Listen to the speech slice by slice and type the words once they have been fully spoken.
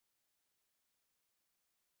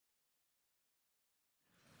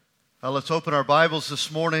Let's open our Bibles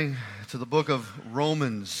this morning to the book of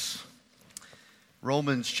Romans.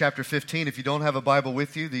 Romans chapter 15. If you don't have a Bible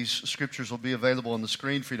with you, these scriptures will be available on the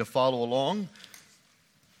screen for you to follow along.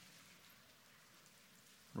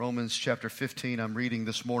 Romans chapter 15. I'm reading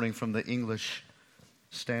this morning from the English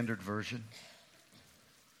Standard Version.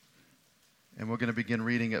 And we're going to begin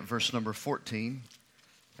reading at verse number 14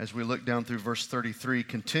 as we look down through verse 33,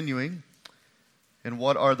 continuing in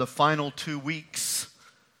what are the final 2 weeks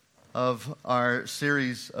of our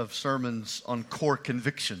series of sermons on core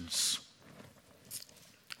convictions.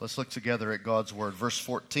 Let's look together at God's Word. Verse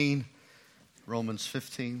 14, Romans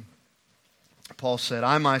 15. Paul said,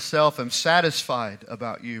 I myself am satisfied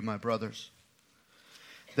about you, my brothers,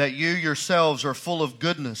 that you yourselves are full of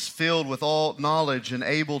goodness, filled with all knowledge, and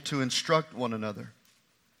able to instruct one another.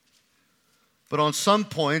 But on some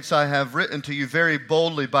points I have written to you very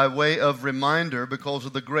boldly by way of reminder because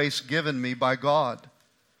of the grace given me by God,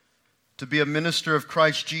 to be a minister of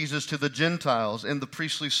Christ Jesus to the Gentiles in the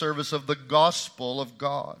priestly service of the gospel of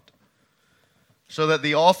God, so that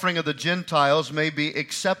the offering of the Gentiles may be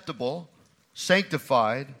acceptable,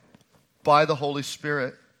 sanctified by the Holy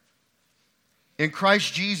Spirit. In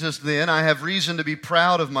Christ Jesus, then, I have reason to be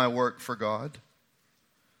proud of my work for God,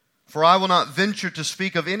 for I will not venture to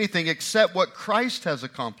speak of anything except what Christ has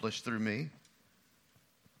accomplished through me,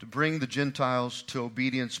 to bring the Gentiles to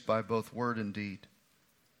obedience by both word and deed,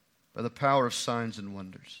 by the power of signs and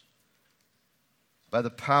wonders, by the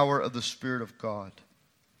power of the Spirit of God,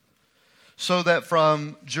 so that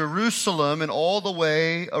from Jerusalem and all the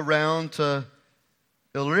way around to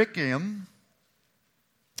Illyricum,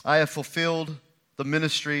 I have fulfilled the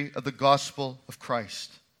ministry of the gospel of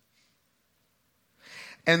Christ.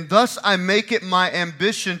 And thus I make it my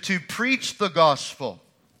ambition to preach the gospel,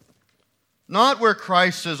 not where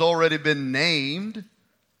Christ has already been named,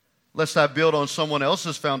 lest I build on someone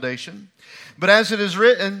else's foundation. But as it is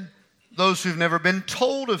written, those who've never been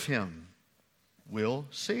told of him will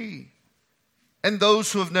see. And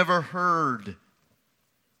those who have never heard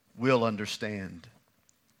will understand.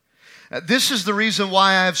 This is the reason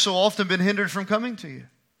why I have so often been hindered from coming to you.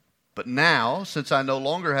 But now, since I no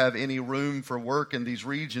longer have any room for work in these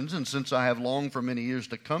regions, and since I have longed for many years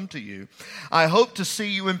to come to you, I hope to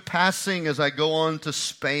see you in passing as I go on to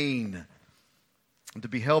Spain, and to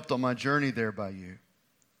be helped on my journey there by you,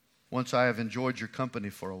 once I have enjoyed your company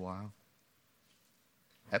for a while.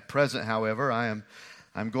 At present, however, I'm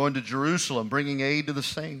going to Jerusalem, bringing aid to the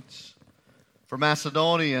saints. For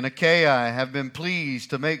Macedonia and Achaia have been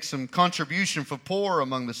pleased to make some contribution for poor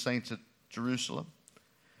among the saints at Jerusalem.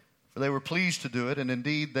 For they were pleased to do it, and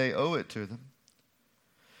indeed they owe it to them.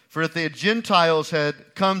 For if the Gentiles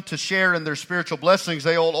had come to share in their spiritual blessings,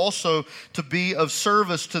 they ought also to be of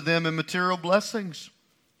service to them in material blessings.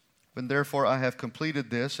 When therefore I have completed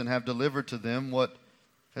this and have delivered to them what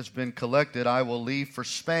has been collected, I will leave for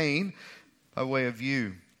Spain by way of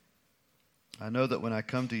you. I know that when I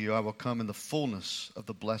come to you, I will come in the fullness of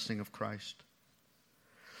the blessing of Christ.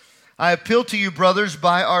 I appeal to you, brothers,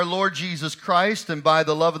 by our Lord Jesus Christ and by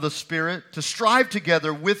the love of the Spirit, to strive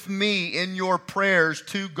together with me in your prayers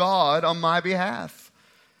to God on my behalf,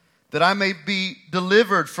 that I may be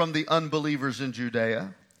delivered from the unbelievers in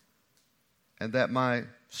Judea, and that my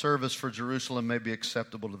service for Jerusalem may be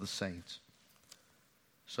acceptable to the saints,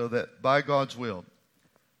 so that by God's will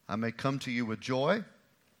I may come to you with joy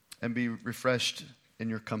and be refreshed in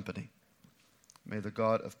your company. May the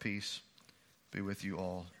God of peace be with you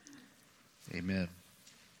all. Amen.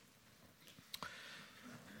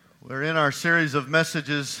 We're in our series of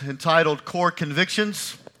messages entitled Core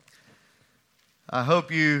Convictions. I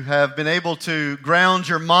hope you have been able to ground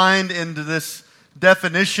your mind into this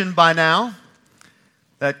definition by now,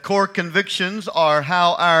 that core convictions are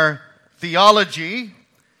how our theology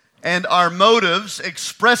and our motives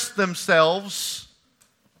express themselves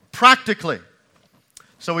practically.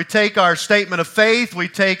 So we take our statement of faith, we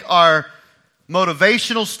take our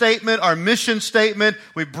motivational statement, our mission statement,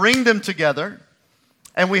 we bring them together,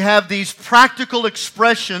 and we have these practical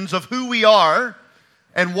expressions of who we are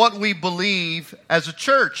and what we believe as a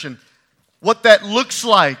church, and what that looks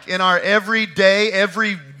like in our everyday,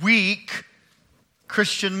 every week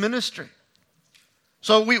Christian ministry.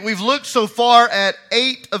 So we've looked so far at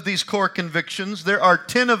 8 of these core convictions. There are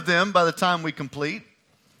 10 of them by the time we complete.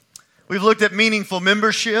 We've looked at meaningful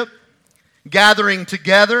membership, gathering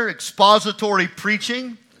together, expository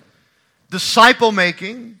preaching, disciple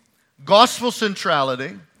making, gospel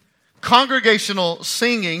centrality, congregational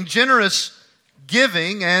singing, generous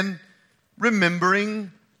giving, and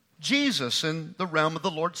remembering Jesus in the realm of the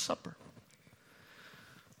Lord's Supper.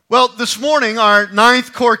 Well, this morning, our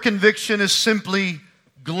 9th core conviction is simply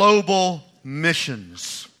global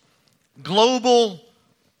missions. Global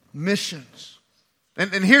missions.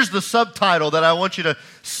 And here's the subtitle that I want you to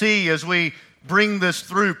see as we bring this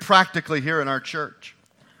through practically here in our church.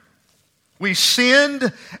 We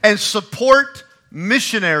send and support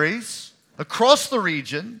missionaries across the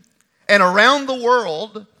region and around the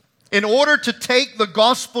world in order to take the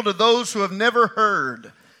gospel to those who have never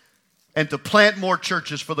heard and to plant more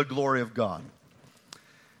churches for the glory of God.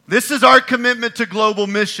 This is our commitment to global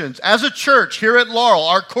missions. As a church here at Laurel,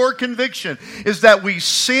 our core conviction is that we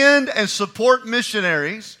send and support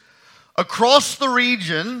missionaries across the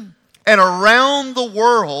region and around the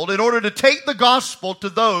world in order to take the gospel to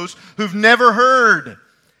those who've never heard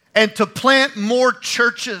and to plant more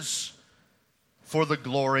churches for the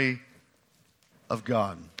glory of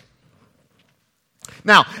God.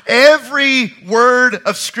 Now, every word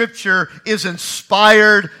of Scripture is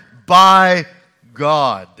inspired by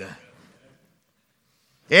God.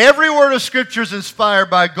 Every word of Scripture is inspired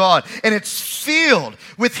by God, and it's filled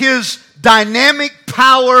with His dynamic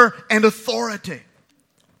power and authority.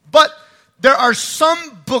 But there are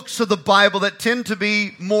some books of the Bible that tend to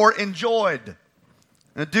be more enjoyed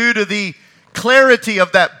due to the clarity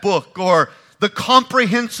of that book or the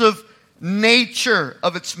comprehensive nature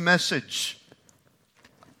of its message.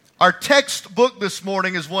 Our textbook this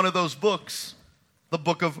morning is one of those books, the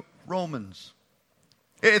book of Romans.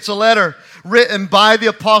 It's a letter written by the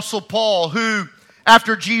Apostle Paul, who,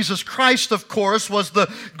 after Jesus Christ, of course, was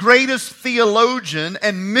the greatest theologian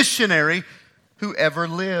and missionary who ever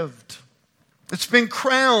lived. It's been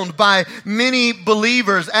crowned by many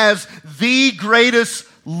believers as the greatest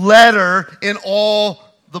letter in all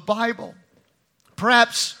the Bible.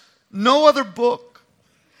 Perhaps no other book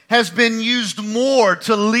has been used more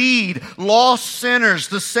to lead lost sinners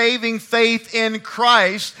to saving faith in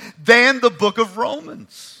Christ than the book of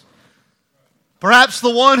Romans. Perhaps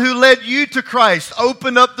the one who led you to Christ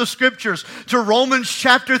opened up the Scriptures to Romans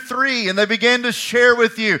chapter 3, and they began to share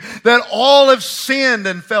with you that all have sinned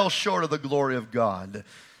and fell short of the glory of God.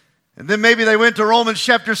 And then maybe they went to Romans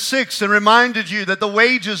chapter 6 and reminded you that the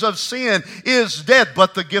wages of sin is death,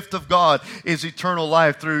 but the gift of God is eternal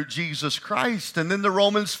life through Jesus Christ. And then the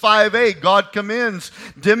Romans 5:8, God commends,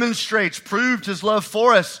 demonstrates, proved His love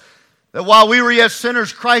for us, that while we were yet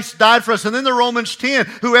sinners, Christ died for us. And then the Romans 10,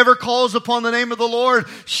 whoever calls upon the name of the Lord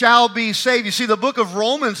shall be saved. You see, the book of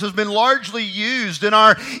Romans has been largely used in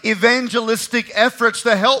our evangelistic efforts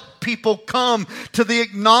to help people come to the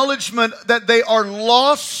acknowledgement that they are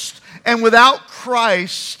lost and without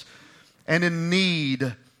Christ and in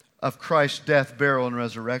need of Christ's death, burial, and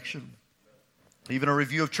resurrection. Even a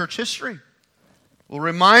review of church history will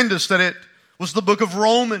remind us that it was the book of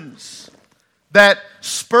Romans that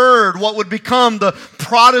spurred what would become the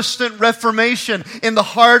Protestant Reformation in the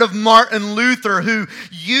heart of Martin Luther, who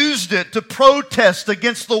used it to protest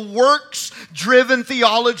against the works-driven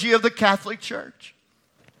theology of the Catholic Church.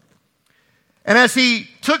 And as he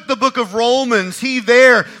took the book of Romans,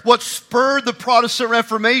 what spurred the Protestant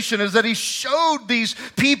Reformation is that he showed these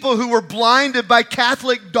people who were blinded by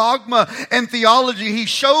Catholic dogma and theology, he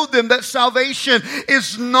showed them that salvation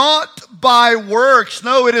is not by works.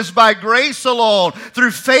 No, it is by grace alone,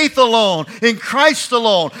 through faith alone, in Christ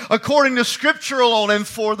alone, according to Scripture alone, and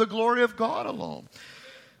for the glory of God alone.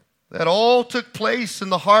 That all took place in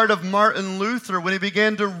the heart of Martin Luther when he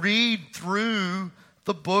began to read through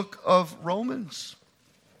the book of Romans.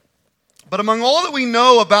 But among all that we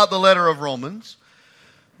know about the letter of Romans,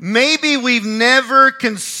 maybe we've never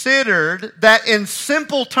considered that in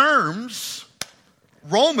simple terms,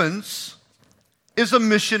 Romans is a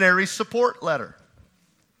missionary support letter.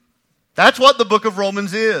 That's what the book of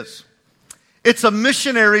Romans is. It's a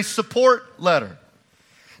missionary support letter.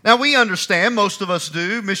 Now we understand, most of us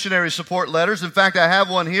do, missionary support letters. In fact, I have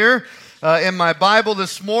one here in my Bible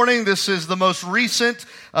this morning. This is the most recent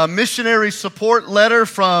missionary support letter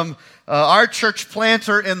from our church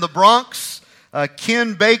planter in the Bronx,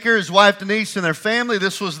 Ken Baker, his wife Denise, and their family.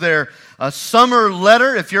 This was their summer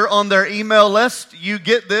letter. If you're on their email list, you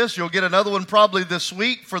get this. You'll get another one probably this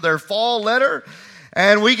week for their fall letter.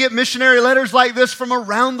 And we get missionary letters like this from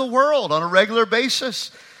around the world on a regular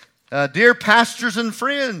basis. Dear pastors and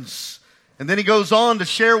friends. And then he goes on to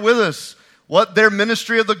share with us what their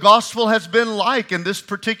ministry of the gospel has been like in this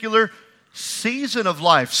particular season of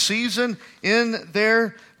life, season in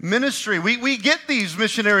their ministry. We get these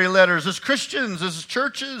missionary letters as Christians, as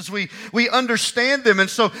churches. We understand them. And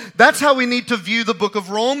so that's how we need to view the book of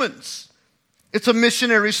Romans. It's a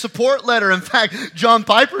missionary support letter. In fact, John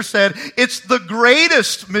Piper said it's the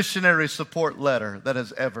greatest missionary support letter that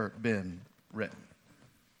has ever been written.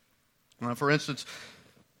 For instance,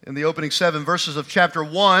 In the opening 7 verses of chapter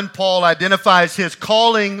 1, Paul identifies his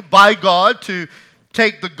calling by God to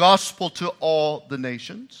take the gospel to all the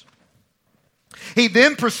nations. He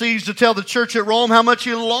then proceeds to tell the church at Rome how much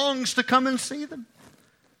he longs to come and see them.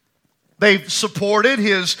 They've supported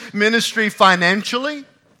his ministry financially.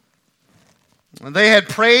 They had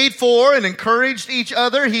prayed for and encouraged each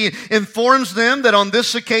other. He informs them that on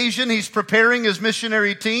this occasion he's preparing his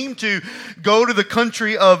missionary team to go to the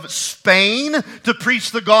country of Spain to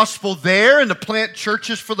preach the gospel there and to plant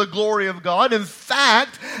churches for the glory of God. In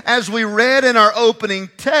fact, as we read in our opening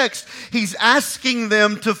text, he's asking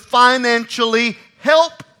them to financially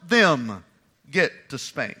help them get to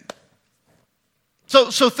Spain.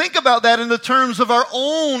 So think about that in the terms of our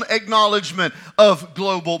own acknowledgement of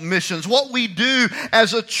global missions. What we do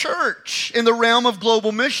as a church in the realm of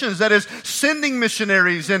global missions, that is sending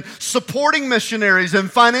missionaries and supporting missionaries and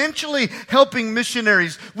financially helping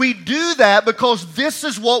missionaries. We do that because this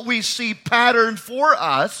is what we see patterned for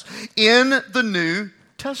us in the New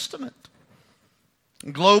Testament.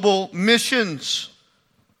 Global missions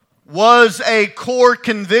was a core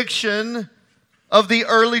conviction of the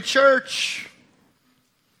early church.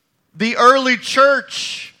 The early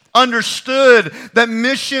church understood that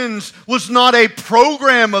missions was not a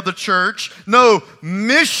program of the church. No,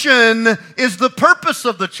 mission is the purpose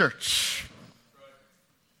of the church.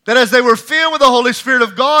 That as they were filled with the Holy Spirit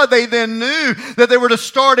of God, they then knew that they were to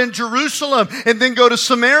start in Jerusalem and then go to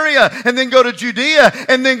Samaria and then go to Judea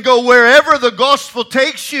and then go wherever the gospel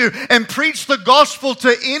takes you and preach the gospel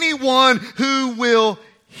to anyone who will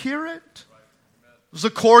hear it. It was a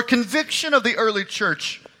core conviction of the early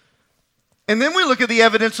church. And then we look at the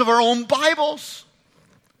evidence of our own Bibles.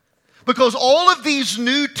 Because all of these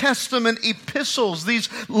New Testament epistles, these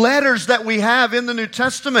letters that we have in the New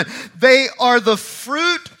Testament, they are the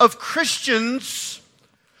fruit of Christians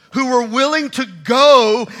who were willing to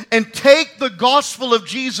go and take the gospel of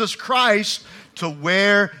Jesus Christ to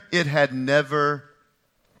where it had never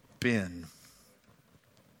been.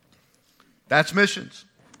 That's missions.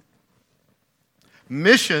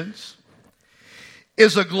 Missions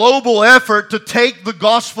is a global effort to take the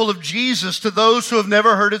gospel of Jesus to those who have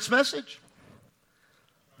never heard its message.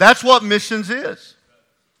 That's what missions is.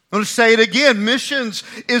 I'm going to say it again. Missions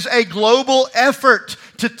is a global effort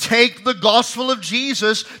to take the gospel of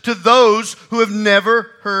Jesus to those who have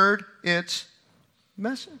never heard its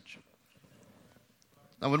message.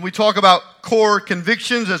 Now, when we talk about core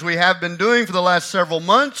convictions, as we have been doing for the last several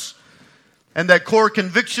months, and that core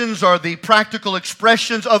convictions are the practical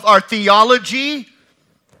expressions of our theology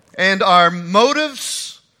and our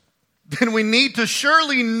motives, then we need to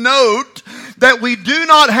surely note that we do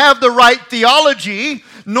not have the right theology,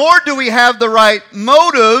 nor do we have the right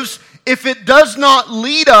motives if it does not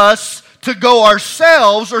lead us to go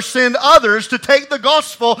ourselves or send others to take the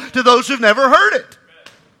gospel to those who've never heard it.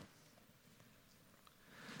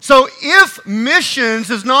 So if missions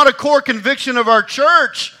is not a core conviction of our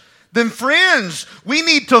church, then friends, we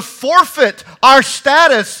need to forfeit our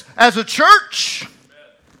status as a church.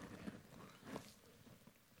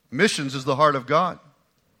 Missions is the heart of God.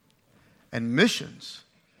 And missions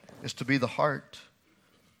is to be the heart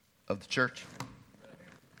of the church.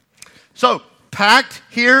 So, packed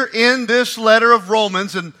here in this letter of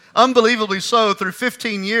Romans, and unbelievably so, through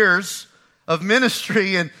 15 years of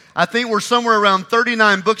ministry, and I think we're somewhere around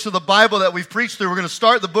 39 books of the Bible that we've preached through. We're going to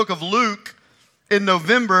start the book of Luke in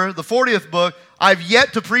November, the 40th book. I've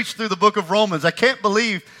yet to preach through the book of Romans. I can't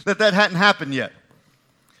believe that hadn't happened yet.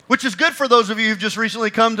 Which is good for those of you who've just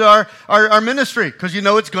recently come to our ministry, because you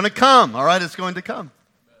know it's going to come, all right? It's going to come.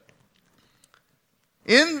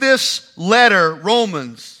 In this letter,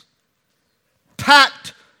 Romans,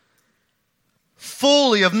 packed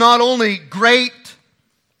fully of not only great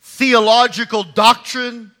theological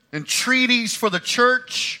doctrine and treatise for the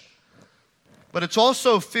church, but it's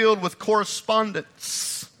also filled with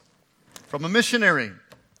correspondence from a missionary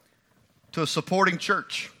to a supporting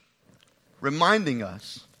church, reminding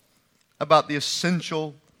us about the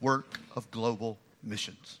essential work of global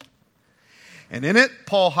missions. And in it,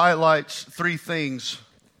 Paul highlights three things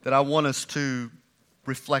that I want us to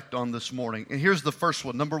reflect on this morning. And here's the first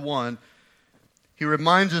one. Number one, he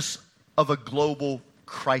reminds us of a global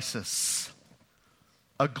crisis.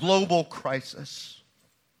 A global crisis.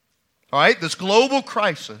 All right, this global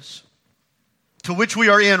crisis to which we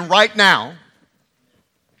are in right now,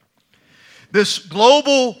 this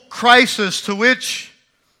global crisis to which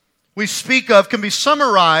we speak of can be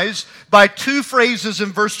summarized by two phrases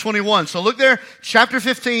in verse 21. So look there, chapter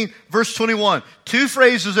 15, verse 21. Two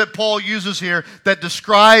phrases that Paul uses here that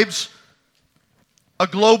describes a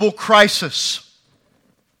global crisis.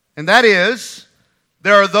 And that is,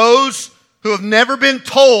 There are those who have never been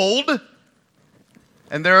told,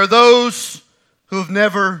 and there are those who have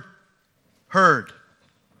never heard.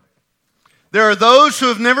 There are those who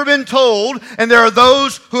have never been told, and there are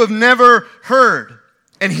those who have never heard.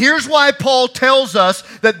 And here's why Paul tells us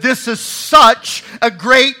that this is such a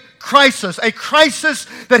great crisis, a crisis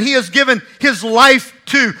that he has given his life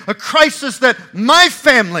to, a crisis that my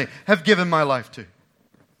family have given my life to.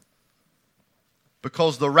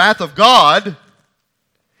 Because the wrath of God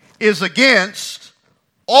is against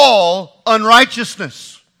all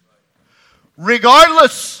unrighteousness,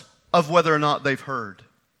 regardless of whether or not they've heard.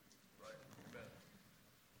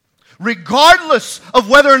 Regardless of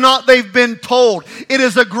whether or not they've been told. It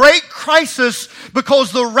is a great crisis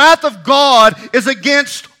because the wrath of God is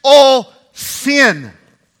against all sin.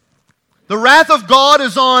 The wrath of God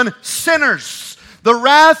is on sinners. The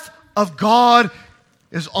wrath of God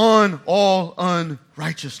is on all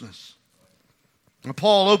unrighteousness. And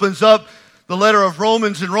Paul opens up the letter of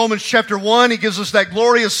Romans in Romans chapter 1. He gives us that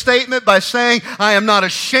glorious statement by saying, I am not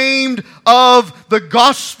ashamed of the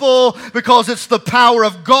gospel because it's the power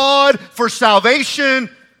of God for salvation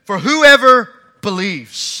for whoever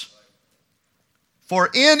believes. For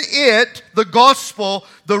in it, the gospel,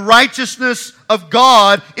 the righteousness of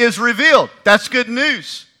God is revealed. That's good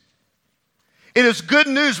news. It is good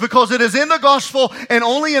news because it is in the gospel and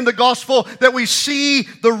only in the gospel that we see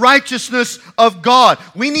the righteousness of God.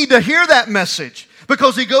 We need to hear that message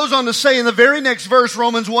because he goes on to say in the very next verse,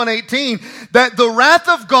 Romans 1:18, that the wrath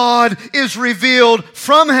of God is revealed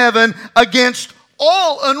from heaven against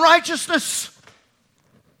all unrighteousness.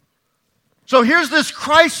 So here's this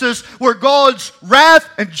crisis where God's wrath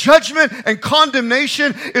and judgment and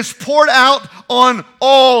condemnation is poured out on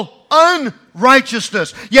all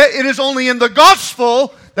unrighteousness. Yet it is only in the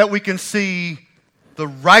gospel that we can see the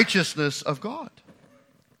righteousness of God.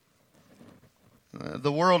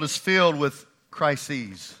 The world is filled with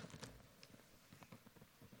crises.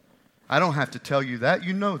 I don't have to tell you that.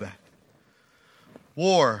 You know that.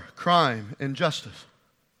 War, crime, injustice,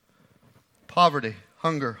 poverty,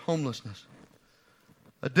 hunger, homelessness,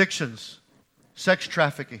 addictions, sex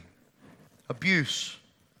trafficking, abuse,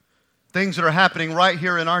 things that are happening right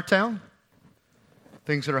here in our town,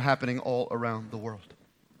 things that are happening all around the world.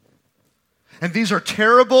 And these are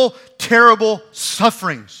terrible, terrible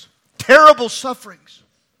sufferings. Terrible sufferings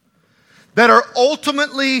that are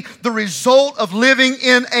ultimately the result of living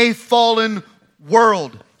in a fallen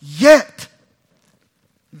world. Yet,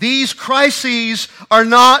 these crises are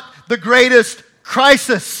not the greatest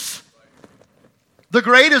crisis. The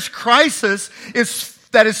greatest crisis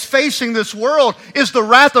that is facing this world is the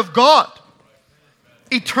wrath of God.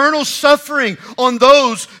 Eternal suffering on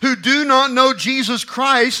those who do not know Jesus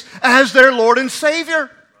Christ as their Lord and Savior.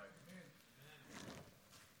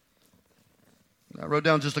 I wrote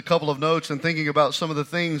down just a couple of notes and thinking about some of the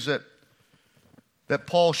things that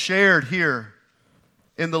Paul shared here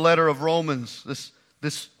in the letter of Romans,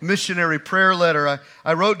 this missionary prayer letter.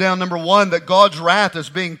 I wrote down, number one, that God's wrath is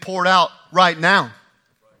being poured out right now.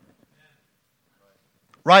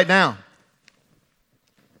 Right now.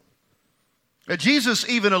 Jesus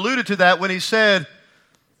even alluded to that when he said,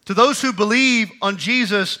 to those who believe on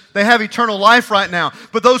Jesus, they have eternal life right now.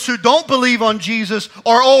 But those who don't believe on Jesus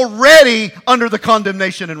are already under the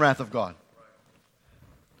condemnation and wrath of God.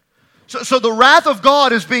 So the wrath of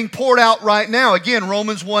God is being poured out right now. Again,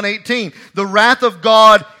 Romans 1:18. The wrath of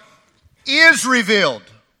God is revealed.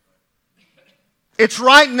 It's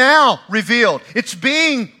right now revealed. It's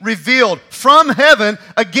being revealed from heaven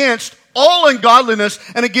against all ungodliness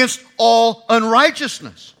and against all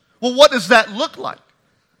unrighteousness. Well, what does that look like?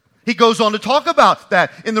 He goes on to talk about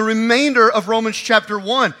that in the remainder of Romans chapter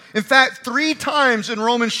 1. In fact, 3 times in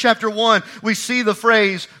Romans chapter 1, we see the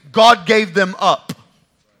phrase, God gave them up.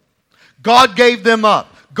 God gave them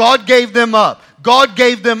up. God gave them up. God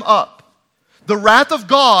gave them up. The wrath of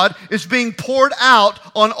God is being poured out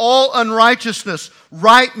on all unrighteousness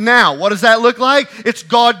right now. What does that look like? It's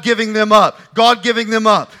God giving them up. God giving them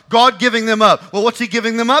up. God giving them up. Well, what's He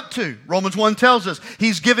giving them up to? Romans 1 tells us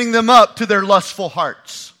He's giving them up to their lustful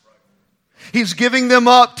hearts. He's giving them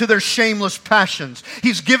up to their shameless passions.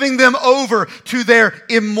 He's giving them over to their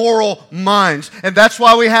immoral minds. And that's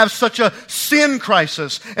why we have such a sin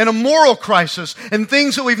crisis and a moral crisis and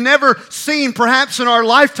things that we've never seen perhaps in our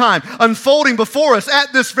lifetime unfolding before us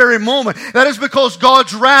at this very moment. That is because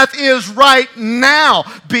God's wrath is right now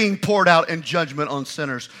being poured out in judgment on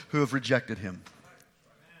sinners who have rejected Him.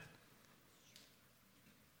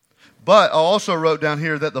 But I also wrote down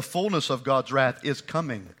here that the fullness of God's wrath is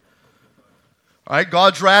coming. All right,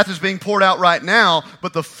 God's wrath is being poured out right now,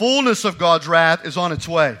 but the fullness of God's wrath is on its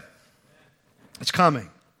way. It's coming.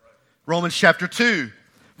 Romans chapter 2,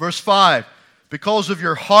 verse 5. Because of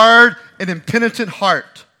your hard and impenitent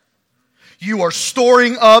heart, you are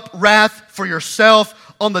storing up wrath for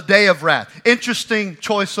yourself on the day of wrath. Interesting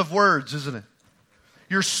choice of words, isn't it?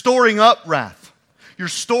 You're storing up wrath. You're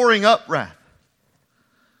storing up wrath.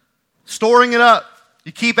 Storing it up.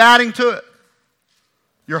 You keep adding to it.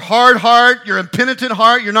 Your hard heart, your impenitent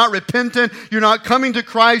heart, you're not repentant, you're not coming to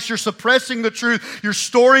Christ, you're suppressing the truth, you're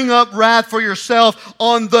storing up wrath for yourself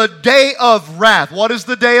on the day of wrath. What is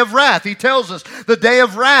the day of wrath? He tells us the day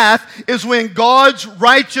of wrath is when God's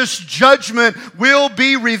righteous judgment will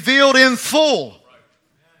be revealed in full.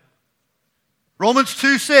 Romans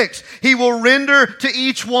 2:6, He will render to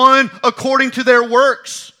each one according to their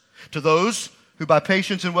works. To those who by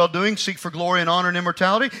patience and well-doing seek for glory and honor and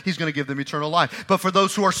immortality, He's going to give them eternal life. But for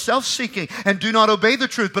those who are self-seeking and do not obey the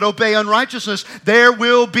truth, but obey unrighteousness, there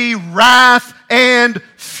will be wrath and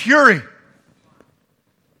fury.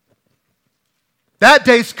 That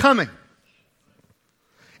day's coming.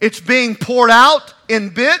 It's being poured out in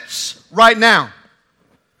bits right now.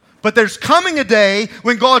 But there's coming a day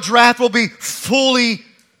when God's wrath will be fully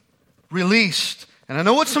released. And I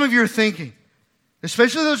know what some of you are thinking.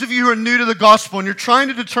 Especially those of you who are new to the gospel and you're trying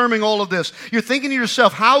to determine all of this. You're thinking to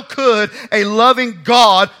yourself, how could a loving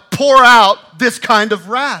God pour out this kind of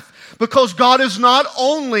wrath? Because God is not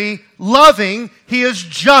only loving, He is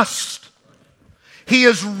just. He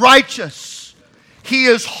is righteous. He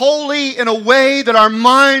is holy in a way that our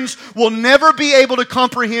minds will never be able to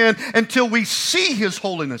comprehend until we see His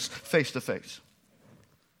holiness face to face.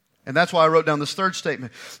 And that's why I wrote down this third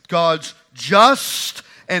statement. God's just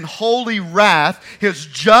and holy wrath, His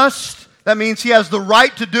just, that means He has the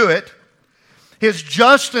right to do it. His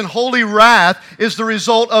just and holy wrath is the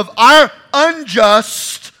result of our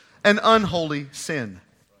unjust and unholy sin.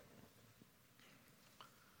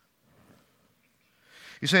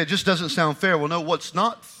 You say, it just doesn't sound fair. Well, no, what's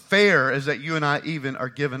not fair is that you and I even are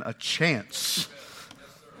given a chance.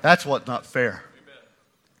 That's what's not fair.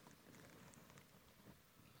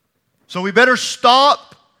 So we better stop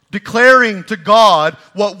declaring to God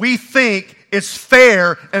what we think is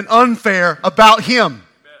fair and unfair about Him.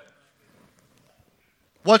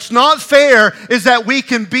 What's not fair is that we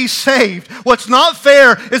can be saved. What's not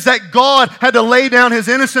fair is that God had to lay down His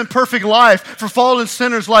innocent, perfect life for fallen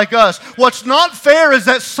sinners like us. What's not fair is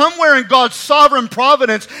that somewhere in God's sovereign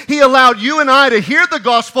providence, He allowed you and I to hear the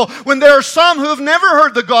gospel when there are some who have never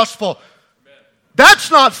heard the gospel.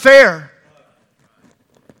 That's not fair.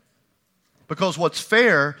 Because what's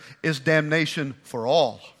fair is damnation for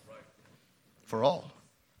all. For all.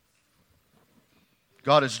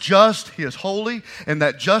 God is just, He is holy, and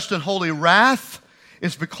that just and holy wrath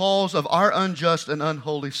is because of our unjust and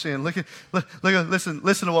unholy sin. Listen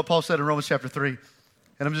to what Paul said in Romans chapter 3.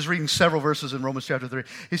 And I'm just reading several verses in Romans chapter 3.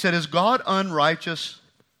 He said, is God unrighteous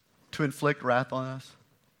to inflict wrath on us?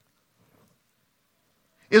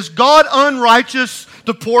 Is God unrighteous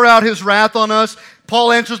to pour out His wrath on us?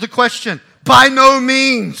 Paul answers the question, by no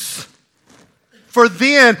means. For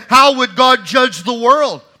then, how would God judge the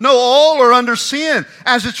world? No, all are under sin.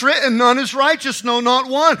 As it's written, none is righteous, no, not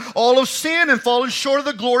one. All have sinned and fallen short of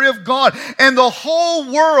the glory of God. And the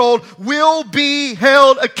whole world will be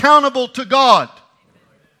held accountable to God.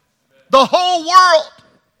 The whole world.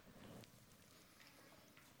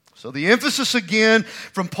 So the emphasis again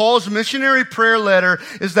from Paul's missionary prayer letter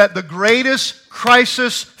is that the greatest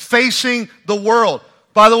crisis facing the world,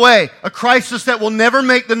 by the way, a crisis that will never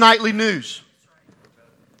make the nightly news.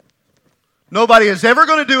 Nobody is ever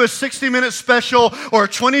going to do a 60-minute special or a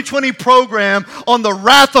 2020 program on the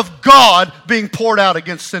wrath of God being poured out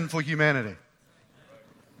against sinful humanity.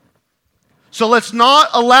 So let's not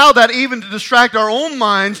allow that even to distract our own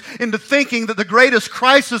minds into thinking that the greatest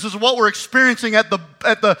crisis is what we're experiencing at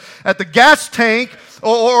the gas tank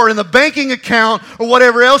or in the banking account or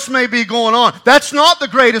whatever else may be going on. That's not the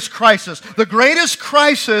greatest crisis. The greatest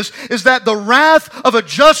crisis is that the wrath of a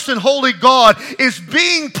just and holy God is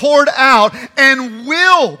being poured out and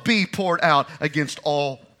will be poured out against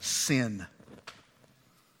all sin.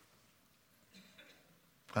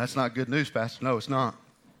 That's not good news, Pastor. No, it's not.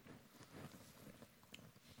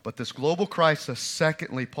 But this global crisis,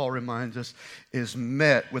 secondly, Paul reminds us, is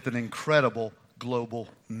met with an incredible global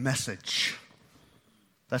message.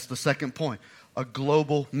 That's the second point. A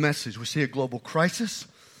global message. We see a global crisis,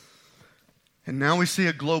 and now we see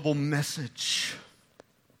a global message.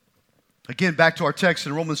 Again, back to our text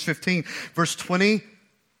in Romans 15, verse 20.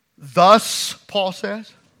 Thus, Paul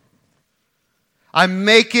says, I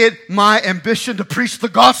make it my ambition to preach the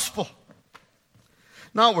gospel.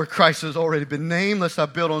 Not where Christ has already been named, lest I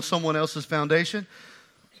build on someone else's foundation.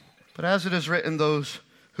 But as it is written, those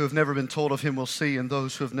who have never been told of him will see, and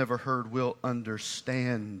those who have never heard will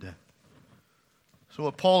understand. So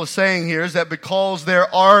what Paul is saying here is that because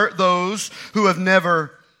there are those who have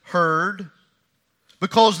never heard,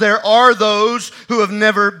 because there are those who have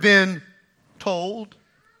never been told,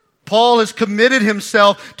 Paul has committed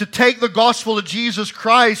himself to take the gospel of Jesus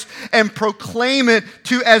Christ and proclaim it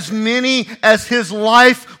to as many as his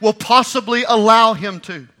life will possibly allow him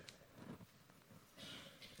to.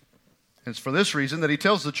 And it's for this reason that he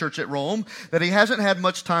tells the church at Rome that he hasn't had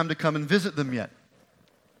much time to come and visit them yet,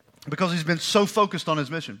 because he's been so focused on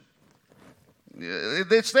his mission.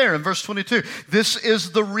 It's there in verse 22. This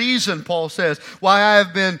is the reason, Paul says, why I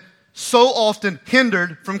have been so often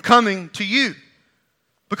hindered from coming to you.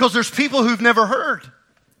 Because there's people who've never heard.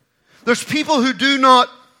 There's people who do not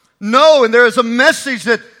know, and there is a message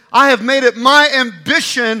that I have made it my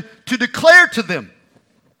ambition to declare to them.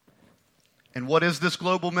 And what is this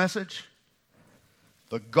global message?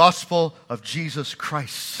 The gospel of Jesus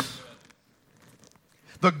Christ.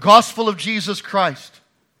 The gospel of Jesus Christ.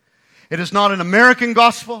 It is not an American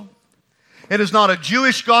gospel. It is not a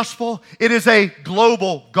Jewish gospel. It is a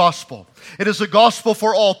global gospel. It is a gospel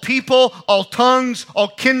for all people, all tongues, all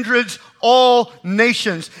kindreds, all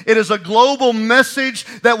nations. It is a global message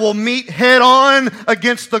that will meet head on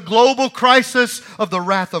against the global crisis of the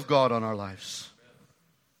wrath of God on our lives.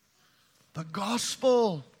 The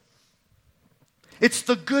gospel. It's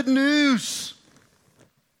the good news.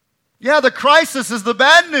 Yeah, the crisis is the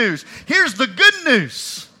bad news. Here's the good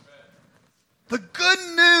news. The good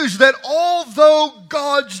news that although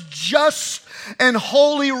God's just and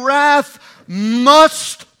holy wrath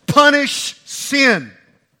must punish sin,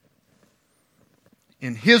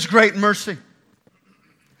 in His great mercy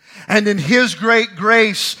and in His great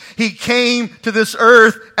grace, He came to this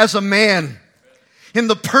earth as a man in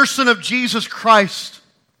the person of Jesus Christ.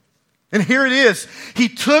 And here it is. He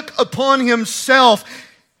took upon Himself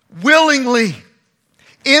willingly,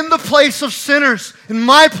 in the place of sinners, in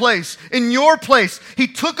my place, in your place, He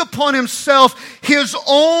took upon Himself His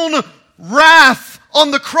own wrath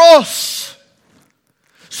on the cross,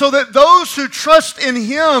 so that those who trust in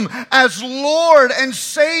Him as Lord and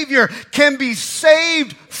Savior can be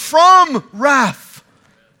saved from wrath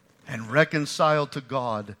and reconciled to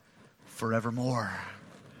God forevermore.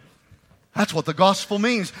 That's what the gospel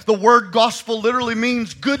means. The word gospel literally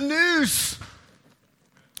means good news.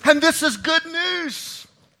 And this is good news.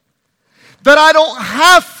 That I don't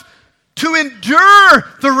have to endure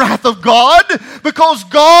the wrath of God, because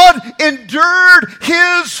God endured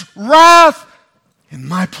His wrath in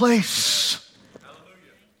my place. Hallelujah.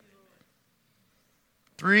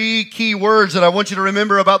 3 key words that I want you to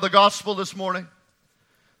remember about the gospel this morning.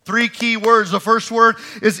 3 key words. The first word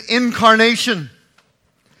is incarnation.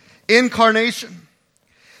 Incarnation.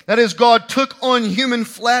 That is, God took on human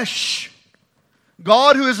flesh.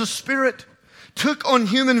 God, who is a spirit, took on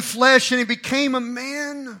human flesh and He became a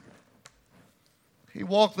man. He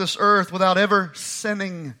walked this earth without ever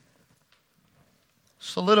sinning,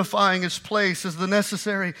 solidifying His place as the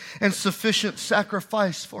necessary and sufficient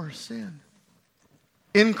sacrifice for our sin.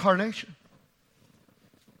 Incarnation.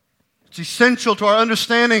 It's essential to our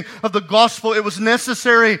understanding of the gospel. It was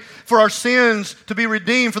necessary for our sins to be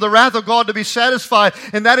redeemed, for the wrath of God to be satisfied,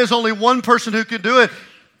 and that is only one person who can do it,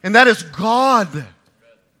 and that is God.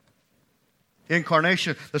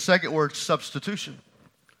 Incarnation. The second word, substitution.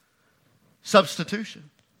 Substitution.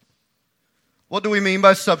 What do we mean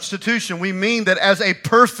by substitution? We mean that as a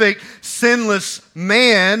perfect, sinless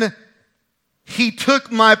man, He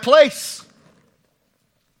took my place.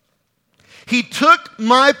 He took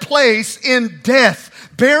my place in death,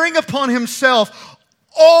 bearing upon Himself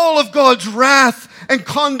all of God's wrath and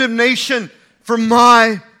condemnation for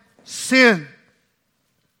my sin.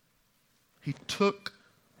 He took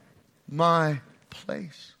my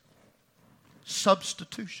place.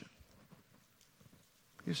 Substitution.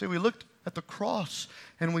 You see, we looked at the cross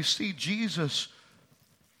and we see Jesus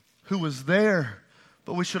who was there,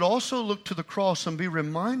 but we should also look to the cross and be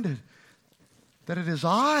reminded that it is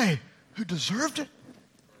I who deserved it.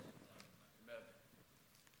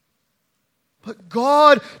 But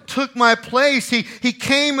God took my place. He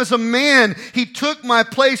came as a man. He took my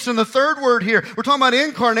place. And the third word here, we're talking about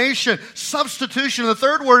incarnation, substitution. The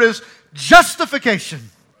third word is justification.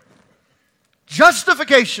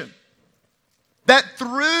 Justification. That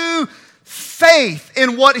through faith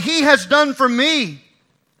in what He has done for me,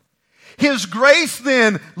 His grace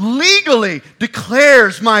then legally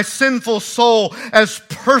declares my sinful soul as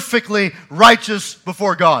perfectly righteous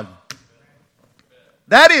before God.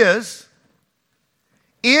 That is,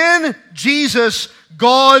 in Jesus'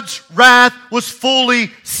 God's wrath was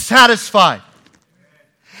fully satisfied.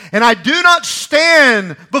 And I do not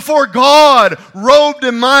stand before God robed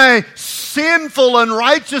in my sinful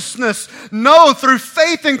unrighteousness. No, through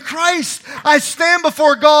faith in Christ, I stand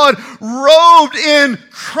before God robed in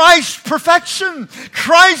Christ's perfection,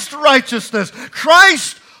 Christ's righteousness,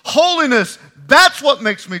 Christ's holiness. That's what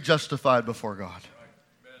makes me justified before God.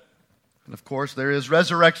 And of course, there is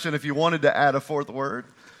resurrection if you wanted to add a fourth word,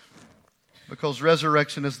 because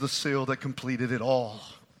resurrection is the seal that completed it all.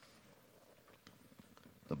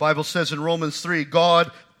 The Bible says in Romans 3, God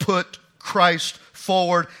put Christ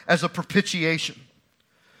forward as a propitiation.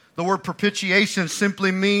 The word propitiation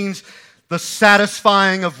simply means the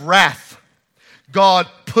satisfying of wrath. God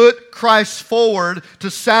put Christ forward to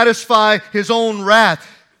satisfy His own wrath.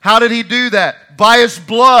 How did He do that? By His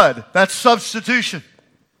blood. That's substitution.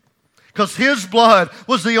 Because His blood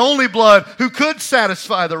was the only blood who could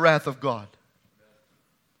satisfy the wrath of God.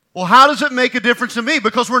 Well, how does it make a difference in me?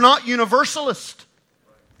 Because we're not universalists.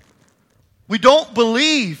 We don't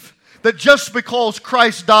believe that just because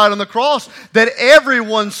Christ died on the cross, that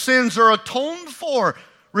everyone's sins are atoned for,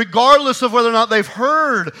 regardless of whether or not they've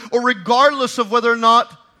heard, or regardless of whether or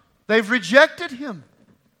not they've rejected Him.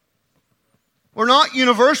 We're not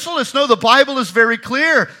universalists. No, the Bible is very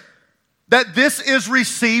clear that this is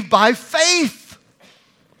received by faith.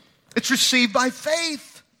 It's received by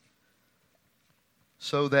faith.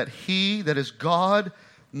 So that He, that is God,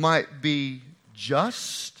 might be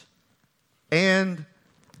just and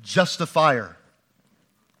justifier.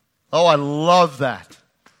 Oh, I love that.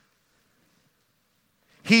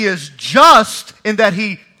 He is just in that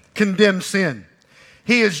He condemned sin.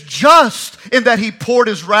 He is just in that He poured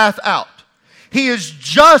His wrath out. He is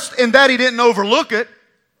just in that He didn't overlook it.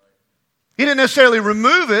 He didn't necessarily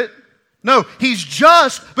remove it. No, He's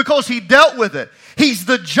just because He dealt with it. He's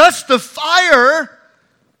the justifier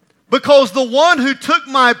because the one who took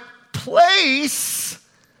my place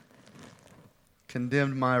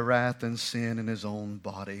condemned my wrath and sin in His own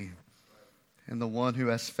body. And the one who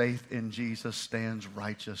has faith in Jesus stands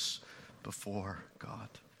righteous before God.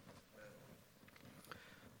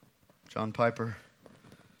 John Piper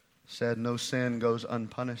said, no sin goes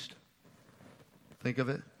unpunished. Think of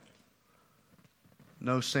it.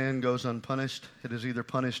 No sin goes unpunished. It is either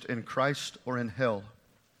punished in Christ or in hell.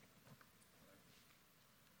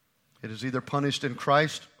 It is either punished in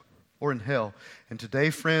Christ or in hell. And today,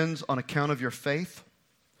 friends, on account of your faith,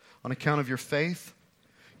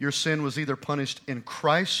 your sin was either punished in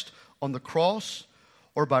Christ on the cross,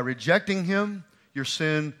 or by rejecting Him, your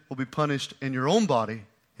sin will be punished in your own body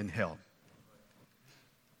in hell.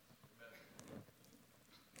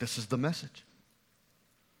 This is the message.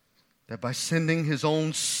 That by sending His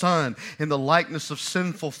own Son in the likeness of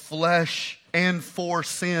sinful flesh and for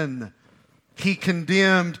sin, He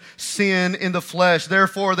condemned sin in the flesh.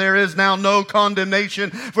 Therefore, there is now no condemnation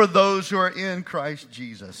for those who are in Christ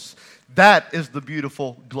Jesus. That is the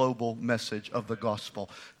beautiful global message of the gospel.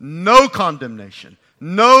 No condemnation,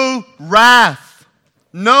 no wrath,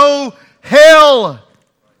 no hell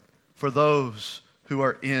for those who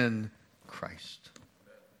are in Christ.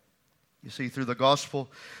 You see, through the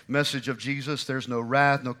gospel message of Jesus, there's no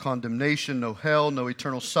wrath, no condemnation, no hell, no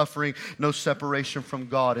eternal suffering, no separation from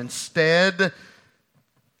God. Instead,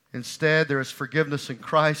 there is forgiveness in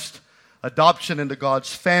Christ, adoption into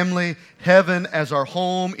God's family, heaven as our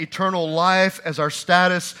home, eternal life as our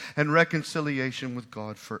status, and reconciliation with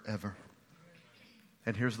God forever.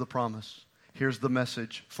 And here's the promise. Here's the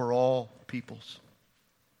message for all peoples.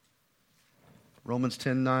 Romans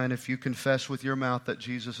 10:9, if you confess with your mouth that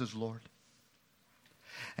Jesus is Lord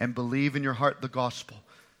and believe in your heart the gospel,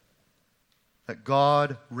 that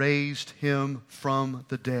God raised Him from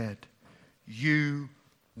the dead, you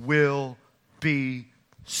will be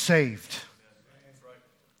saved.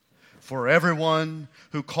 For everyone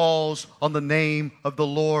who calls on the name of the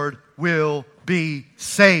Lord will be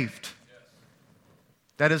saved.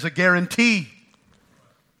 That is a guarantee.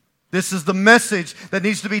 This is the message that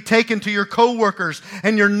needs to be taken to your coworkers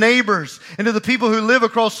and your neighbors and to the people who live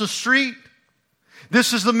across the street.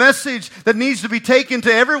 This is the message that needs to be taken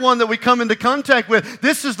to everyone that we come into contact with.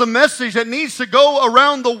 This is the message that needs to go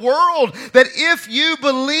around the world, that if you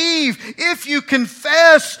believe, if you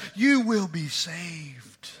confess, you will be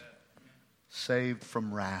saved. Saved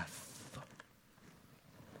from wrath.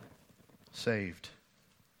 Saved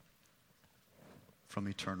from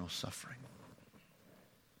eternal suffering.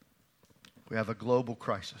 We have a global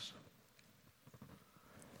crisis.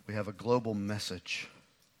 We have a global message.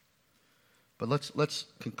 But let's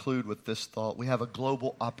conclude with this thought. We have a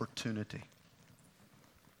global opportunity.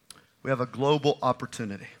 We have a global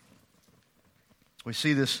opportunity. We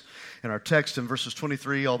see this in our text in verses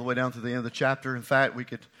 23 all the way down to the end of the chapter. In fact, we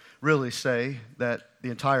could really say that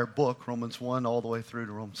the entire book, Romans 1 all the way through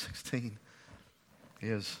to Romans 16,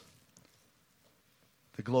 is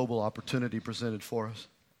the global opportunity presented for us.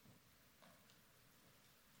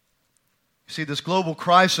 You see, this global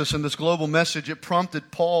crisis and this global message, it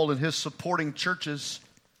prompted Paul and his supporting churches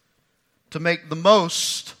to make the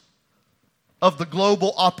most of the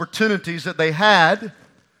global opportunities that they had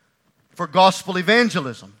for gospel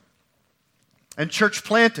evangelism and church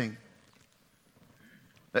planting.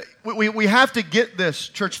 We have to get this,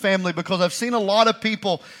 church family, because I've seen a lot of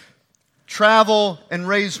people travel and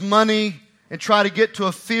raise money and try to get to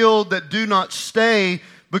a field that do not stay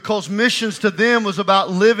because missions to them was about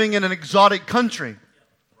living in an exotic country.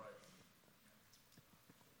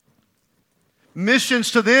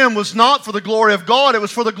 Missions to them was not for the glory of God, it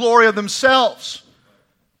was for the glory of themselves.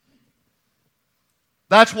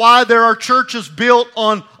 That's why there are churches built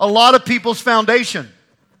on a lot of people's foundation.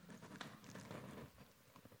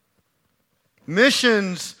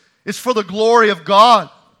 Missions is for the glory of God.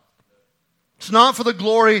 It's not for the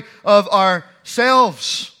glory of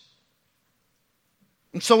ourselves.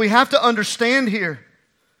 And so we have to understand here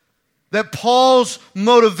that Paul's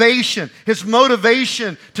motivation, his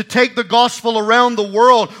motivation to take the gospel around the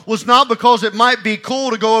world was not because it might be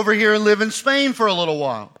cool to go over here and live in Spain for a little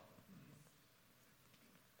while.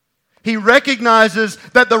 He recognizes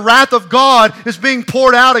that the wrath of God is being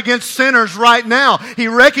poured out against sinners right now. He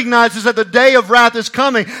recognizes that the day of wrath is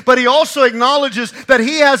coming. But he also acknowledges that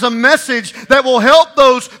he has a message that will help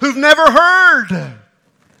those who've never heard.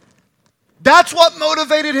 That's what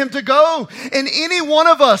motivated him to go. And any one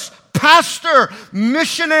of us, pastor,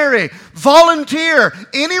 missionary, volunteer,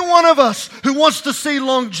 any one of us who wants to see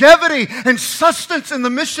longevity and sustenance in the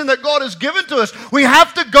mission that God has given to us, we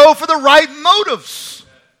have to go for the right motives.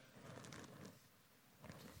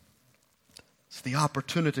 The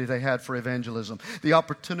opportunity they had for evangelism, the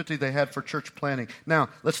opportunity they had for church planting. Now,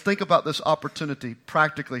 let's think about this opportunity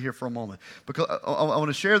practically here for a moment, because I want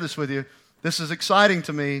to share this with you. This is exciting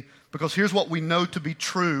to me because here's what we know to be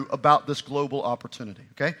true about this global opportunity,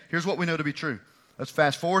 okay? Here's what we know to be true. Let's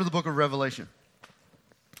fast forward to the book of Revelation.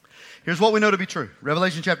 Here's what we know to be true.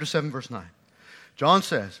 Revelation chapter 7, verse 9. John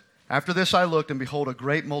says, "After this I looked, and behold, a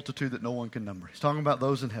great multitude that no one can number." He's talking about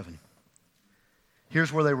those in heaven.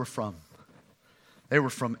 Here's where they were from. They were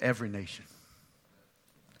from every nation.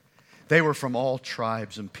 They were from all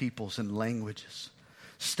tribes and peoples and languages,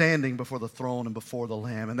 standing before the throne and before the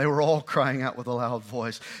Lamb. And they were all crying out with a loud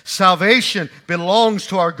voice, "Salvation belongs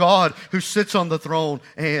to our God who sits on the throne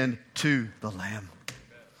and to the Lamb."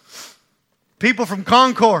 People from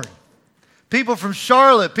Concord, people from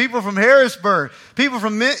Charlotte, people from Harrisburg, people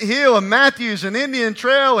from Mint Hill and Matthews and Indian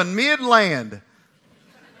Trail and Midland.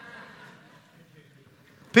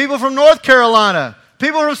 People from North Carolina,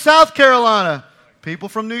 people from South Carolina, people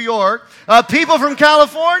from New York, people from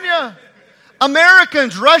California,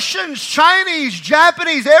 Americans, Russians, Chinese,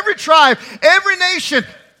 Japanese, every tribe, every nation.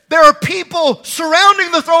 There are people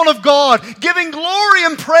surrounding the throne of God, giving glory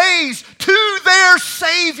and praise to their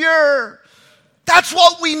Savior. That's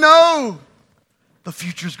what we know the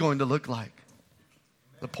future is going to look like.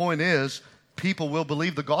 The point is, people will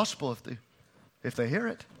believe the gospel if they hear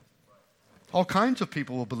it. All kinds of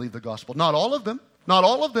people will believe the gospel. Not all of them. Not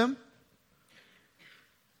all of them.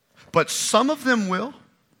 But some of them will.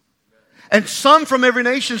 And some from every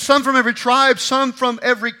nation, some from every tribe, some from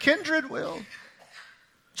every kindred will.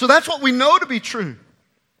 So that's what we know to be true.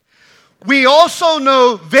 We also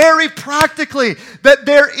know very practically that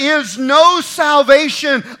there is no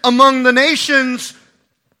salvation among the nations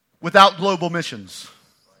without global missions.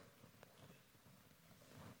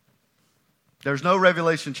 There's no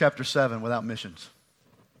Revelation chapter 7 without missions.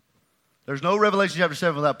 There's no Revelation chapter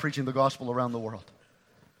 7 without preaching the gospel around the world.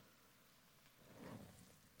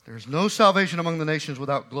 There's no salvation among the nations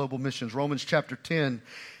without global missions. Romans chapter 10,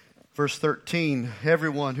 verse 13.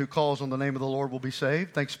 Everyone who calls on the name of the Lord will be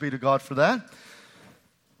saved. Thanks be to God for that.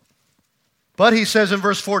 But he says in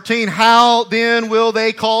verse 14, "How then will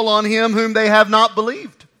they call on him whom they have not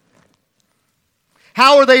believed?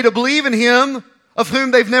 How are they to believe in him of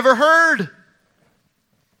whom they've never heard?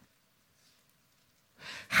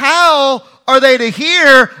 How are they to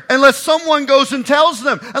hear unless someone goes and tells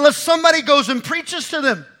them, unless somebody goes and preaches to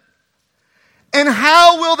them? And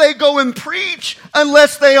how will they go and preach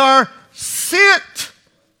unless they are sent?"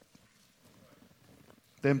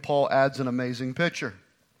 Then Paul adds an amazing picture.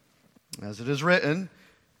 As it is written,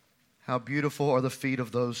 "How beautiful are the feet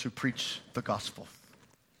of those who preach the gospel."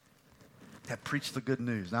 That preach the good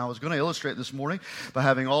news. Now, I was going to illustrate this morning by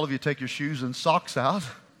having all of you take your shoes and socks out.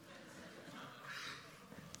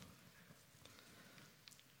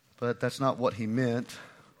 But that's not what he meant.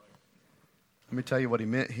 Let me tell you what he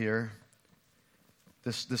meant here.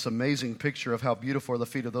 This amazing picture of how beautiful are the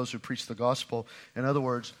feet of those who preach the gospel. In other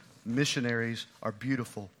words, missionaries are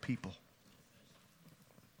beautiful people.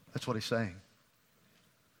 That's what he's saying.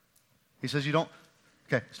 He says you don't,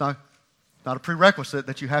 okay, it's not a prerequisite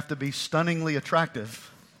that you have to be stunningly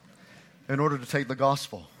attractive in order to take the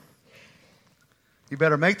gospel. You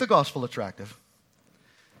better make the gospel attractive.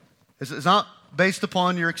 It's not based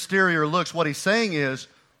upon your exterior looks. What he's saying is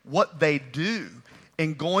what they do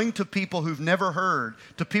in going to people who've never heard,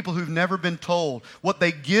 to people who've never been told, what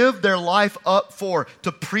they give their life up for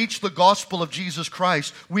to preach the gospel of Jesus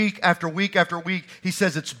Christ week after week after week. He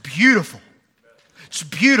says it's beautiful. It's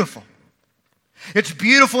beautiful. It's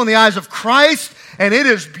beautiful in the eyes of Christ, and it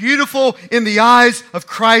is beautiful in the eyes of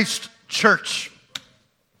Christ Church.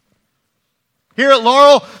 Here at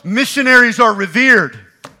Laurel, missionaries are revered.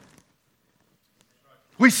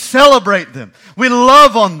 We celebrate them. We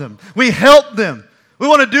love on them. We help them. We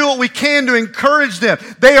want to do what we can to encourage them.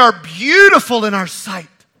 They are beautiful in our sight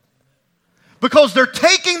because they're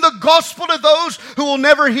taking the gospel to those who will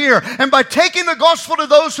never hear. And by taking the gospel to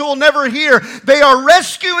those who will never hear, they are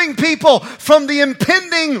rescuing people from the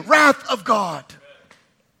impending wrath of God.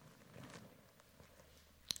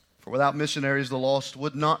 For without missionaries, the lost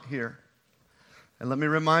would not hear. And let me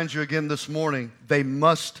remind you again this morning, they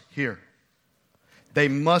must hear. They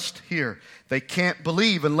must hear. They can't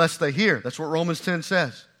believe unless they hear. That's what Romans 10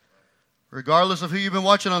 says. Regardless of who you've been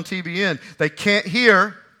watching on TBN, they can't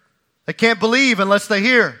hear. They can't believe unless they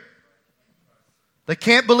hear. They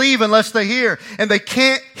can't believe unless they hear. And they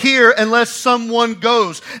can't hear unless someone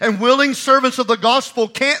goes. And willing servants of the gospel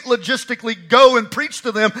can't logistically go and preach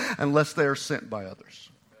to them unless they are sent by others.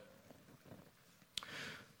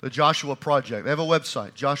 The Joshua Project. They have a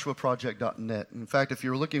website, joshuaproject.net. In fact, if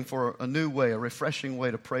you're looking for a new way, a refreshing way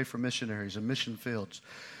to pray for missionaries and mission fields,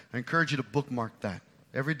 I encourage you to bookmark that.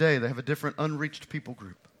 Every day they have a different unreached people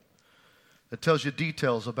group that tells you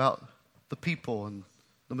details about the people and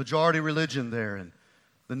the majority religion there and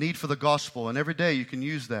the need for the gospel. And every day you can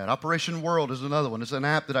use that. Operation World is another one. It's an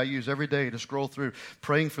app that I use every day to scroll through,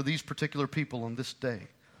 praying for these particular people on this day.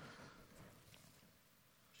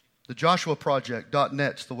 The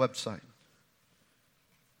JoshuaProject.net is the website.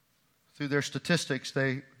 Through their statistics,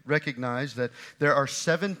 they recognize that there are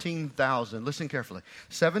 17,000, listen carefully,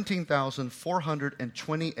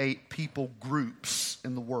 17,428 people groups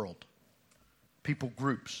in the world. People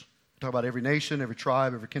groups. Talk about every nation, every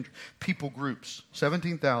tribe, every country. People groups.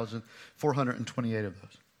 17,428 of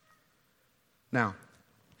those. Now,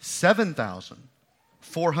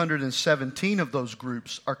 7,417 of those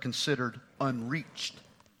groups are considered unreached.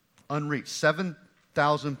 Unreached.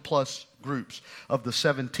 7,000 plus groups of the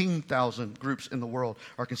 17,000 groups in the world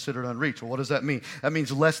are considered unreached. Well, what does that mean? That means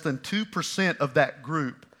less than 2% of that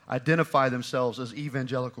group identify themselves as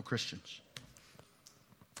evangelical Christians.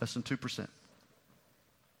 Less than 2%.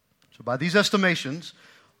 So by these estimations,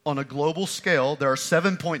 on a global scale, there are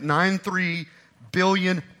 7.93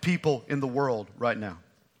 billion people in the world right now.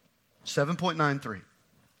 7.93.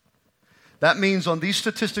 That means on these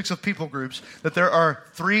statistics of people groups that there are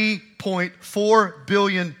 3.4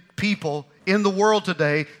 billion people in the world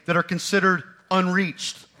today that are considered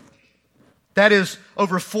unreached. That is,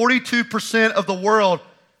 over 42% of the world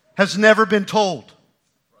has never been told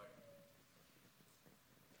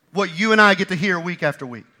what you and I get to hear week after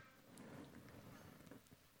week.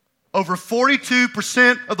 Over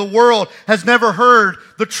 42% of the world has never heard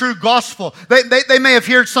the true gospel. They may have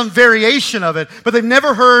heard some variation of it, but they've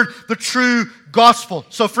never heard the true gospel.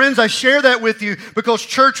 So friends, I share that with you because,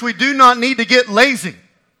 church, we do not need to get lazy.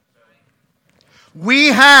 We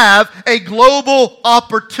have a global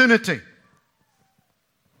opportunity.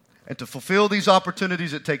 And to fulfill these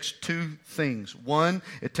opportunities, it takes two things. One,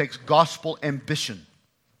 it takes gospel ambition.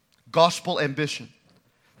 Gospel ambition.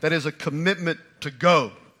 That is a commitment to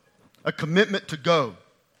go. A commitment to go.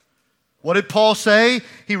 What did Paul say?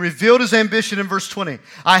 He revealed his ambition in verse 20.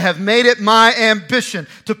 I have made it my ambition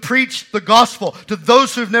to preach the gospel to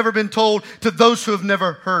those who have never been told, to those who have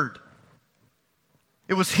never heard.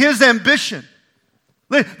 It was his ambition.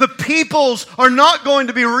 The peoples are not going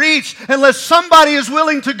to be reached unless somebody is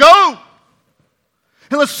willing to go.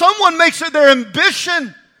 Unless someone makes it their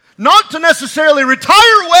ambition not to necessarily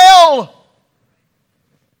retire well,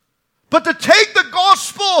 but to take the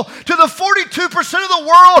gospel to the 42% of the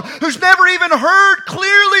world who's never even heard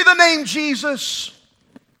clearly the name Jesus.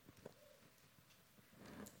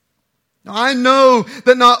 Now, I know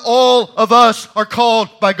that not all of us are called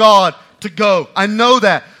by God to go. I know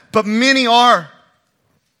that. But many are.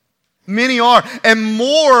 Many are. And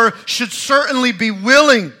more should certainly be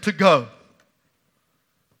willing to go.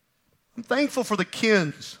 I'm thankful for the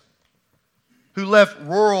Kens who left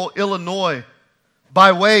rural Illinois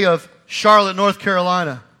by way of Charlotte, North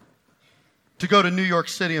Carolina, to go to New York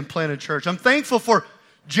City and plant a church. I'm thankful for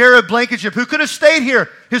Jared Blankenship, who could have stayed here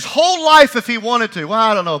his whole life if he wanted to. Well,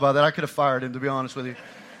 I don't know about that. I could have fired him, to be honest with you.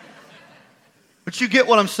 But you get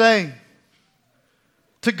what I'm saying.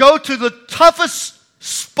 To go to the toughest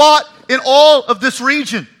spot in all of this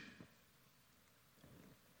region.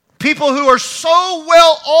 People who are so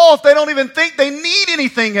well off, they don't even think they need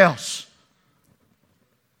anything else.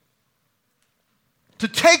 To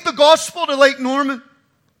take the gospel to Lake Norman.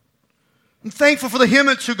 I'm thankful for the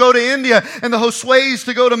Hemets who go to India and the Josues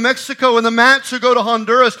to go to Mexico and the Mats who go to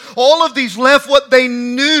Honduras. All of these left what they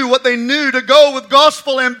knew to go with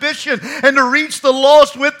gospel ambition and to reach the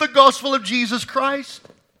lost with the gospel of Jesus Christ.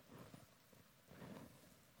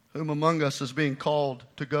 Whom among us is being called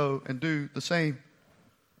to go and do the same?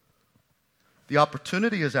 The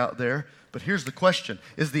opportunity is out there, but here's the question.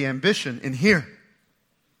 Is the ambition in here?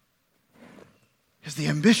 Is the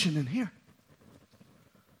ambition in here?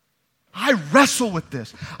 I wrestle with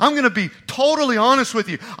this. I'm going to be totally honest with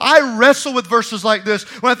you. I wrestle with verses like this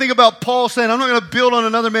when I think about Paul saying, I'm not going to build on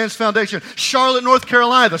another man's foundation. Charlotte, North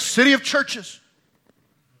Carolina, the city of churches.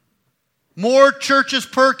 More churches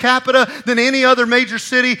per capita than any other major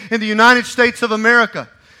city in the United States of America.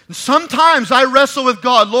 And sometimes I wrestle with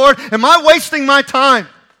God. Lord, am I wasting my time?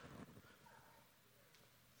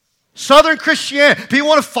 Southern Christianity. People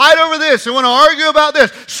want to fight over this. They want to argue about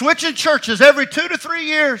this. Switching churches every 2 to 3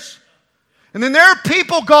 years. And then there are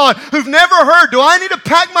people, God, who've never heard, do I need to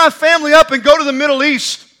pack my family up and go to the Middle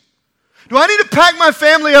East? Do I need to pack my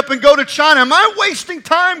family up and go to China? Am I wasting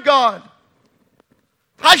time, God?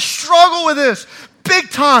 I struggle with this. Big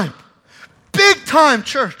time. Big time,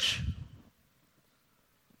 church.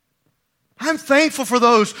 I'm thankful for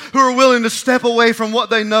those who are willing to step away from what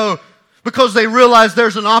they know because they realize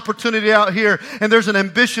there's an opportunity out here and there's an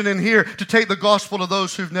ambition in here to take the gospel to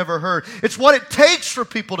those who've never heard. It's what it takes for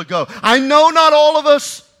people to go. I know not all of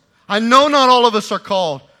us are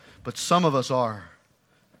called, but some of us are.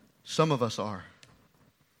 Some of us are.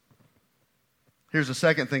 Here's the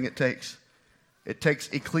second thing it takes. It takes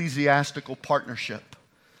ecclesiastical partnership.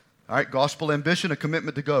 All right, gospel ambition, a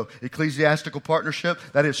commitment to go. Ecclesiastical partnership,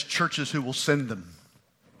 that is churches who will send them.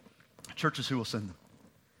 Churches who will send them.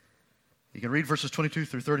 You can read verses 22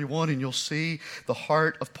 through 31 and you'll see the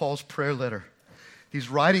heart of Paul's prayer letter. He's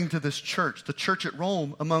writing to this church, the church at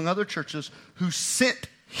Rome, among other churches, who sent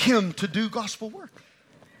him to do gospel work.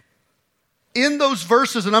 In those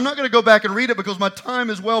verses, and I'm not going to go back and read it because my time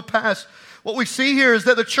is well past, what we see here is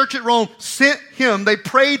that the church at Rome sent him. They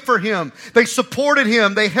prayed for him. They supported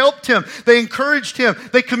him. They helped him. They encouraged him.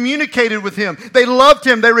 They communicated with him. They loved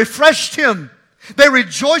him. They refreshed him. They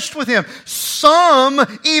rejoiced with him. Some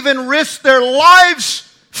even risked their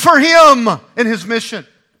lives for him in his mission.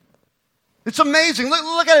 It's amazing.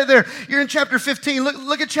 Look at it there. You're in chapter 15.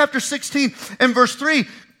 Look at chapter 16 and verse 3.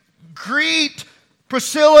 Greet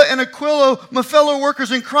Priscilla and Aquila, my fellow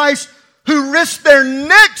workers in Christ, who risked their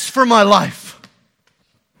necks for my life.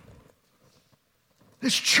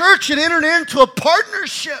 This church had entered into a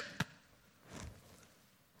partnership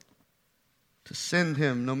to send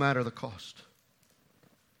him no matter the cost.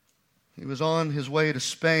 He was on his way to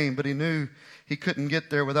Spain, but he knew he couldn't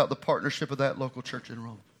get there without the partnership of that local church in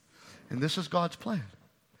Rome. And this is God's plan.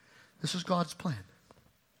 This is God's plan.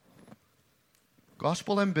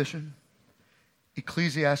 Gospel ambition,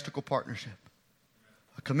 ecclesiastical partnership.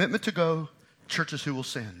 A commitment to go, churches who will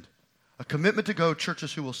send. A commitment to go,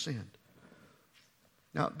 churches who will send.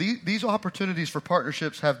 Now, these opportunities for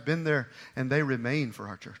partnerships have been there and they remain for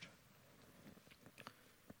our church.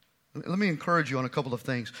 Let me encourage you on a couple of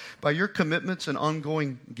things. By your commitments and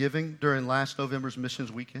ongoing giving during last November's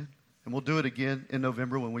missions weekend, and we'll do it again in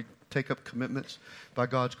November when we take up commitments by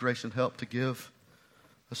God's grace and help to give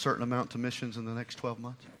a certain amount to missions in the next 12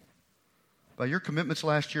 months. By your commitments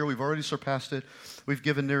last year, we've already surpassed it. We've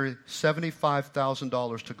given nearly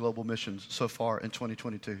 $75,000 to global missions so far in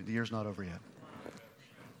 2022. The year's not over yet.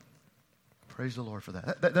 Praise the Lord for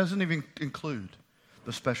that. That doesn't even include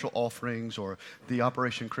the special offerings or the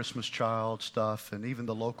Operation Christmas Child stuff and even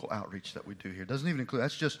the local outreach that we do here. It doesn't even include,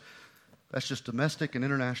 that's just domestic and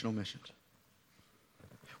international missions.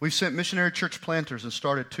 We've sent missionary church planters and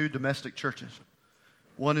started 2 domestic churches.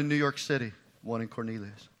 One in New York City, one in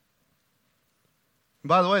Cornelius. And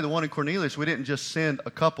by the way, the one in Cornelius, we didn't just send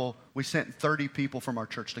a couple, we sent 30 people from our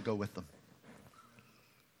church to go with them.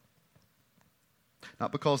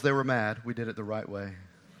 Not because they were mad, we did it the right way.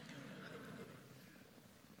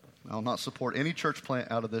 I'll not support any church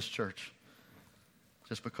plant out of this church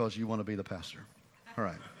just because you want to be the pastor. All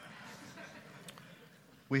right.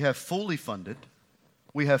 We have fully funded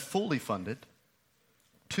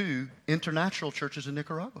 2 international churches in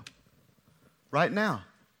Nicaragua. Right now.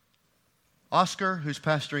 Oscar, who's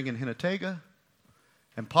pastoring in Jinotega,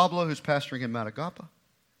 and Pablo, who's pastoring in Matagapa.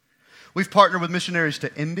 We've partnered with missionaries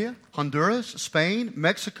to India, Honduras, Spain,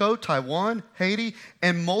 Mexico, Taiwan, Haiti,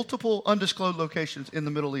 and multiple undisclosed locations in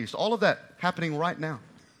the Middle East. All of that happening right now.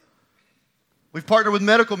 We've partnered with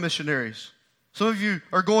medical missionaries. Some of you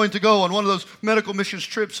are going to go on one of those medical missions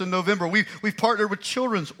trips in November. We've partnered with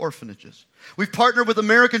children's orphanages. We've partnered with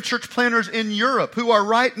American church planters in Europe who are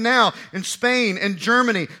right now in Spain and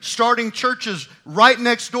Germany starting churches right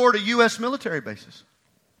next door to U.S. military bases.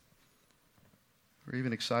 We're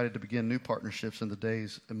even excited to begin new partnerships in the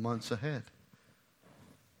days and months ahead.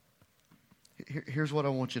 Here's what I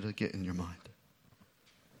want you to get in your mind.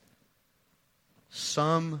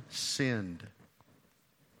 Some sinned.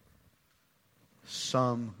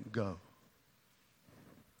 Some go.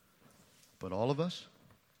 But all of us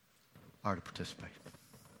are to participate.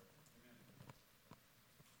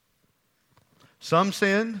 Some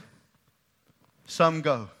sin, some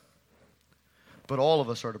go. But all of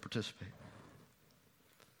us are to participate.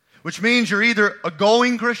 Which means you're either a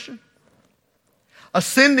going Christian, a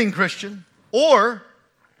sending Christian, or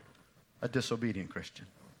a disobedient Christian.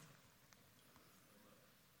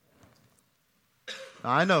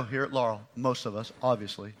 Now, I know here at Laurel, most of us,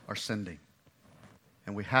 obviously, are sending.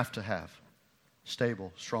 And we have to have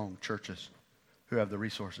stable, strong churches who have the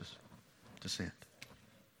resources to send.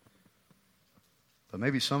 But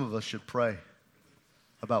maybe some of us should pray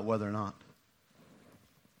about whether or not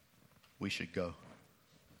we should go.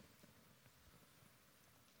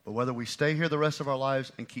 But whether we stay here the rest of our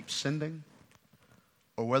lives and keep sending,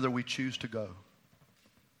 or whether we choose to go,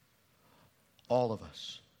 all of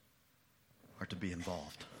us are to be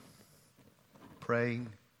involved. Praying,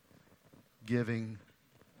 giving,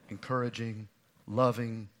 encouraging,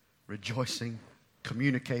 loving, rejoicing,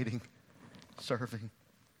 communicating, serving.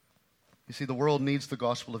 You see, the world needs the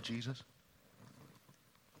gospel of Jesus.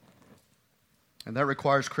 And that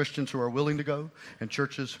requires Christians who are willing to go and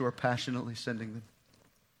churches who are passionately sending them.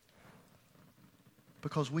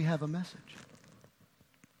 Because we have a message.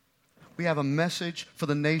 We have a message for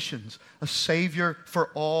the nations, a Savior for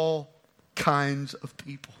all kinds of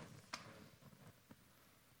people.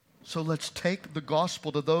 So let's take the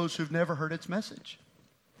gospel to those who've never heard its message.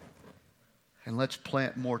 And let's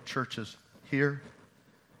plant more churches here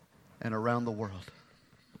and around the world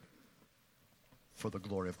for the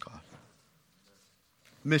glory of God.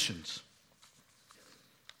 Missions.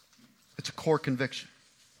 It's a core conviction.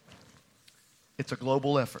 It's a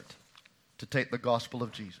global effort to take the gospel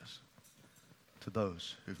of Jesus to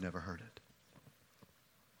those who've never heard it.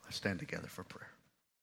 Let's stand together for prayer.